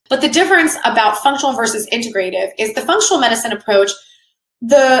at. But the difference about functional versus integrative is the functional medicine approach,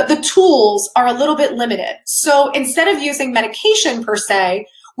 the tools are a little bit limited. So instead of using medication per se,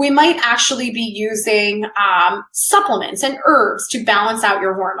 we might actually be using supplements and herbs to balance out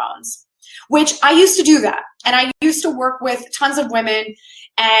your hormones, which I used to do that. And I used to work with tons of women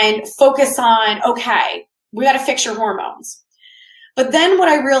and focus on, okay, we got to fix your hormones. But then what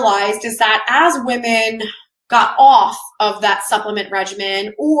I realized is that as women got off of that supplement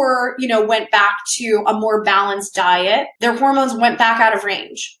regimen or, went back to a more balanced diet, their hormones went back out of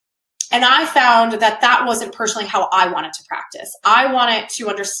range. And I found that that wasn't personally how I wanted to practice. I wanted to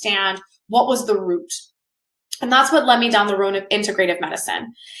understand what was the root. And that's what led me down the road of integrative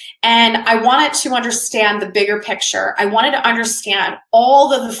medicine. And I wanted to understand the bigger picture. I wanted to understand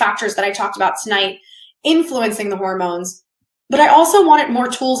all of the factors that I talked about tonight influencing the hormones. But I also wanted more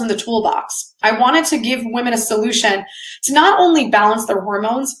tools in the toolbox. I wanted to give women a solution to not only balance their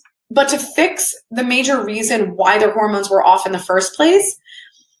hormones, but to fix the major reason why their hormones were off in the first place.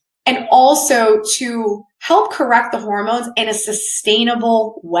 And also to help correct the hormones in a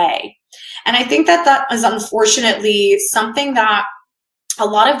sustainable way. And I think that that is unfortunately something that a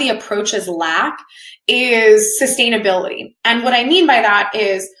lot of the approaches lack is sustainability. And what I mean by that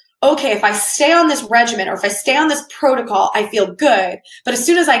is, okay, if I stay on this regimen or if I stay on this protocol, I feel good. But as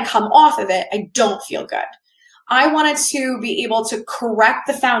soon as I come off of it, I don't feel good. I wanted to be able to correct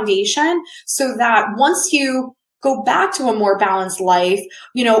the foundation so that once you go back to a more balanced life,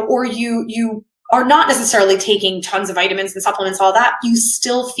 or you are not necessarily taking tons of vitamins and supplements, all that, you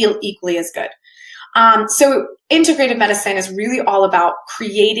still feel equally as good. So integrative medicine is really all about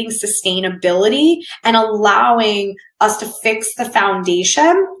creating sustainability and allowing us to fix the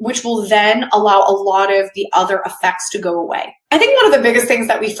foundation, which will then allow a lot of the other effects to go away. I think one of the biggest things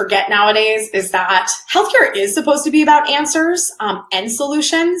that we forget nowadays is that healthcare is supposed to be about answers and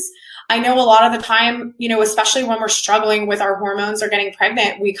solutions. I know a lot of the time, especially when we're struggling with our hormones or getting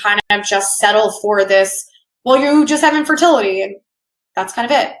pregnant, we kind of just settle for this, well, you just have infertility and that's kind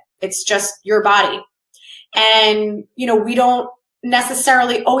of it. It's just your body. And, we don't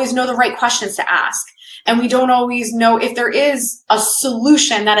necessarily always know the right questions to ask. And we don't always know if there is a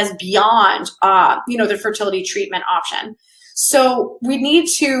solution that is beyond, the fertility treatment option. So we need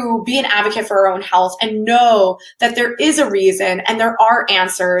to be an advocate for our own health and know that there is a reason and there are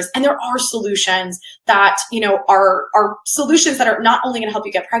answers and there are solutions that, are solutions that are not only going to help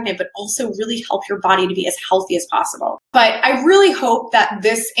you get pregnant, but also really help your body to be as healthy as possible. But I really hope that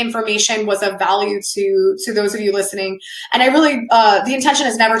this information was of value to those of you listening. And I really, the intention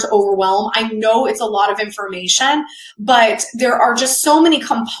is never to overwhelm. I know it's a lot of information, but there are just so many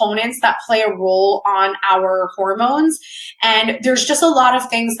components that play a role on our hormones. And there's just a lot of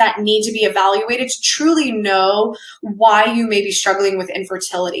things that need to be evaluated to truly know why you may be struggling with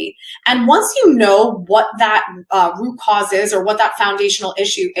infertility. And once you know what that root cause is or what that foundational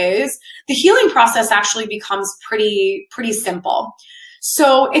issue is, the healing process actually becomes pretty simple.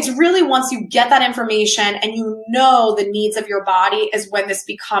 So it's really once you get that information and you know the needs of your body is when this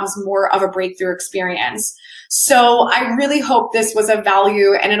becomes more of a breakthrough experience. So I really hope this was of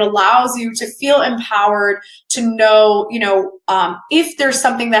value and it allows you to feel empowered to know, if there's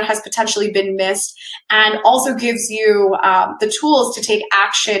something that has potentially been missed, and also gives you the tools to take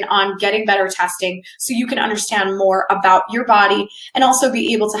action on getting better testing so you can understand more about your body and also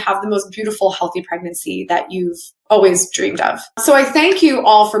be able to have the most beautiful, healthy pregnancy that you've always dreamed of. So I thank you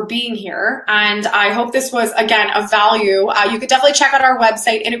all for being here. And I hope this was, again, of value. You could definitely check out our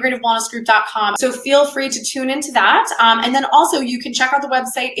website, integrativewellnessgroup.com. So feel free to tune into that. And then also you can check out the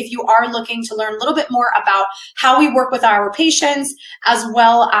website if you are looking to learn a little bit more about how we work with our patients, as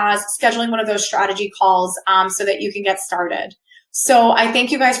well as scheduling one of those strategy calls so that you can get started. So I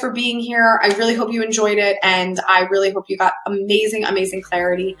thank you guys for being here. I really hope you enjoyed it. And I really hope you got amazing, amazing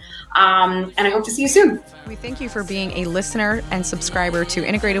clarity. And I hope to see you soon. We thank you for being a listener and subscriber to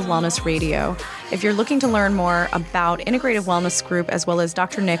Integrative Wellness Radio. If you're looking to learn more about Integrative Wellness Group, as well as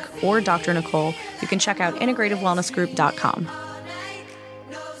Dr. Nick or Dr. Nicole, you can check out integrativewellnessgroup.com.